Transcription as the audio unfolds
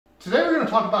Today we're going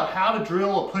to talk about how to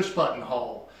drill a push button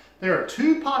hole. There are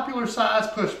two popular size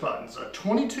push buttons, a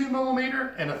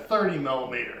 22mm and a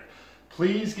 30mm.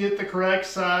 Please get the correct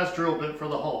size drill bit for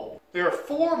the hole. There are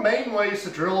four main ways to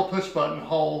drill a push button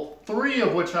hole, three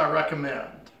of which I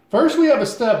recommend. First, we have a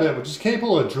step bit, which is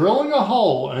capable of drilling a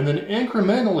hole and then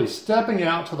incrementally stepping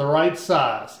out to the right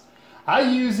size. I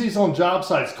use these on job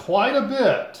sites quite a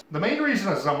bit. The main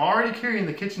reason is I'm already carrying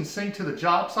the kitchen sink to the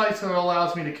job site, so it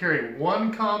allows me to carry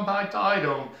one compact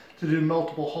item to do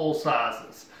multiple hole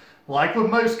sizes. Like with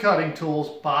most cutting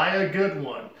tools, buy a good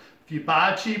one. If you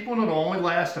buy a cheap one, it'll only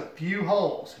last a few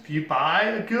holes. If you buy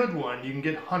a good one, you can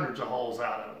get hundreds of holes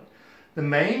out of it. The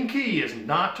main key is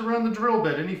not to run the drill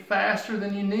bit any faster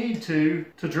than you need to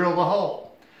drill the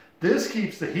hole. This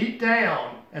keeps the heat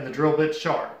down and the drill bit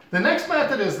sharp. The next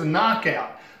method is the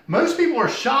knockout. Most people are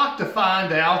shocked to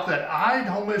find out that I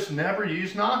almost never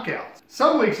use knockouts.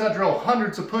 Some weeks I drill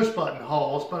hundreds of push button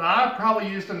holes, but I've probably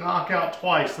used a knockout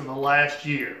twice in the last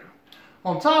year.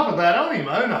 On top of that, I don't even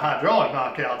own a hydraulic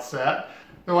knockout set,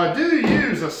 though I do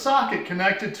use a socket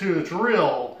connected to a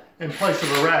drill in place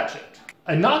of a ratchet.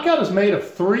 A knockout is made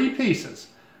of three pieces: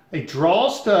 a draw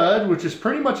stud, which is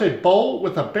pretty much a bolt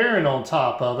with a bearing on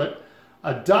top of it,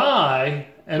 a die,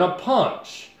 and a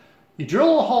punch. You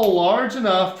drill a hole large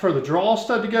enough for the draw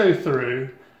stud to go through,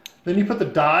 then you put the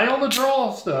die on the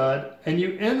draw stud and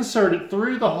you insert it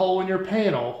through the hole in your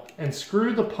panel and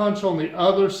screw the punch on the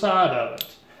other side of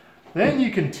it. Then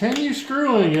you continue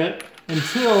screwing it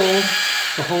until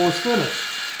the hole is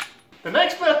finished. The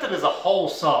next method is a hole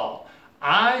saw.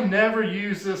 I never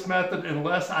use this method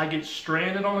unless I get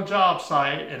stranded on a job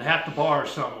site and have to borrow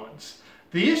someone's.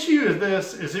 The issue of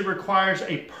this is it requires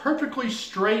a perfectly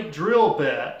straight drill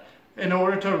bit in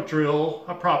order to drill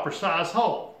a proper size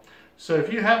hole. So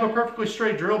if you have a perfectly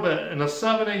straight drill bit and a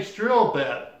 7/8 drill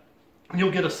bit, you'll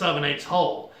get a 7/8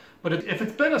 hole. But if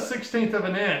it's been a 1/16 of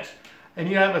an inch and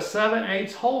you have a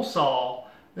 7/8 hole saw,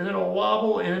 then it'll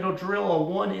wobble and it'll drill a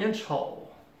 1-inch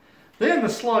hole. Then the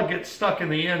slug gets stuck in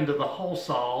the end of the hole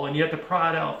saw and you have to pry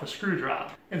it out with a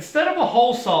screwdriver. Instead of a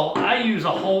hole saw, I use a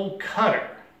hole cutter.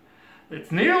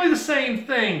 It's nearly the same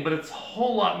thing, but it's a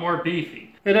whole lot more beefy.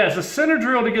 It has a center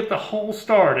drill to get the hole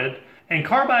started and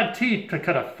carbide teeth to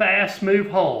cut a fast, smooth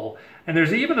hole. And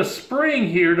there's even a spring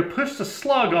here to push the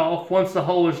slug off once the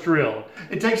hole is drilled.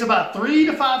 It takes about 3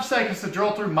 to 5 seconds to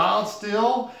drill through mild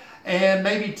steel and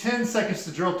maybe 10 seconds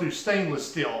to drill through stainless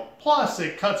steel. Plus,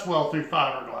 it cuts well through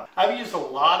fiberglass. I've used a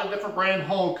lot of different brand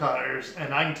hole cutters,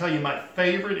 and I can tell you my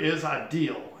favorite is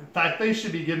Ideal. In fact, they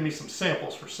should be giving me some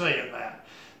samples for saying that.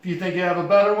 If you think you have a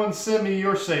better one, send me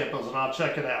your samples and I'll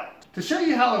check it out. To show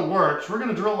you how it works, we're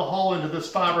going to drill a hole into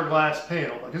this fiberglass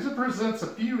panel because it presents a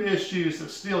few issues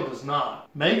that steel does not.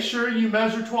 Make sure you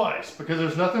measure twice because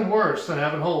there's nothing worse than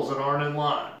having holes that aren't in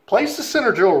line. Place the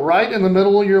center drill right in the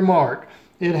middle of your mark.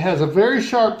 It has a very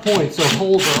sharp point, so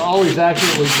holes are always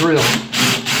accurately drilled.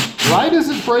 Right as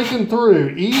it's breaking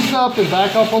through, ease up and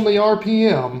back up on the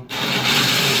RPM.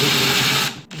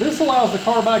 This allows the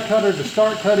carbide cutter to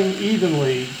start cutting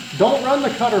evenly. Don't run the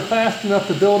cutter fast enough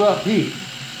to build up heat.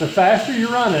 The faster you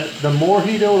run it, the more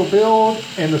heat it will build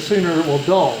and the sooner it will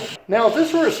dull. Now, if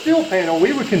this were a steel panel,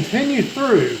 we would continue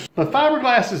through, but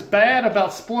fiberglass is bad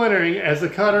about splintering as the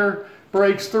cutter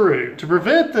breaks through. To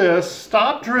prevent this,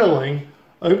 stop drilling,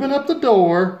 open up the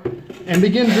door, and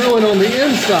begin drilling on the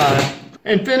inside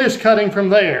and finish cutting from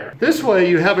there. This way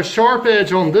you have a sharp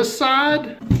edge on this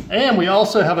side, and we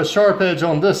also have a sharp edge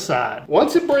on this side.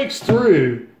 Once it breaks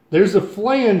through, there's a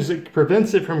flange that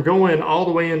prevents it from going all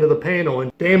the way into the panel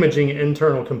and damaging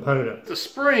internal components. The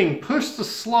spring pushes the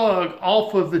slug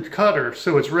off of the cutter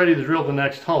so it's ready to drill the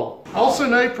next hole. Also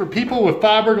note, for people with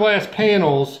fiberglass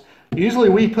panels, usually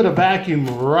we put a vacuum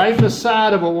right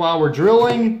beside of it while we're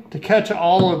drilling to catch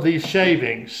all of these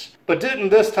shavings, but didn't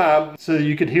this time so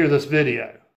you could hear this video.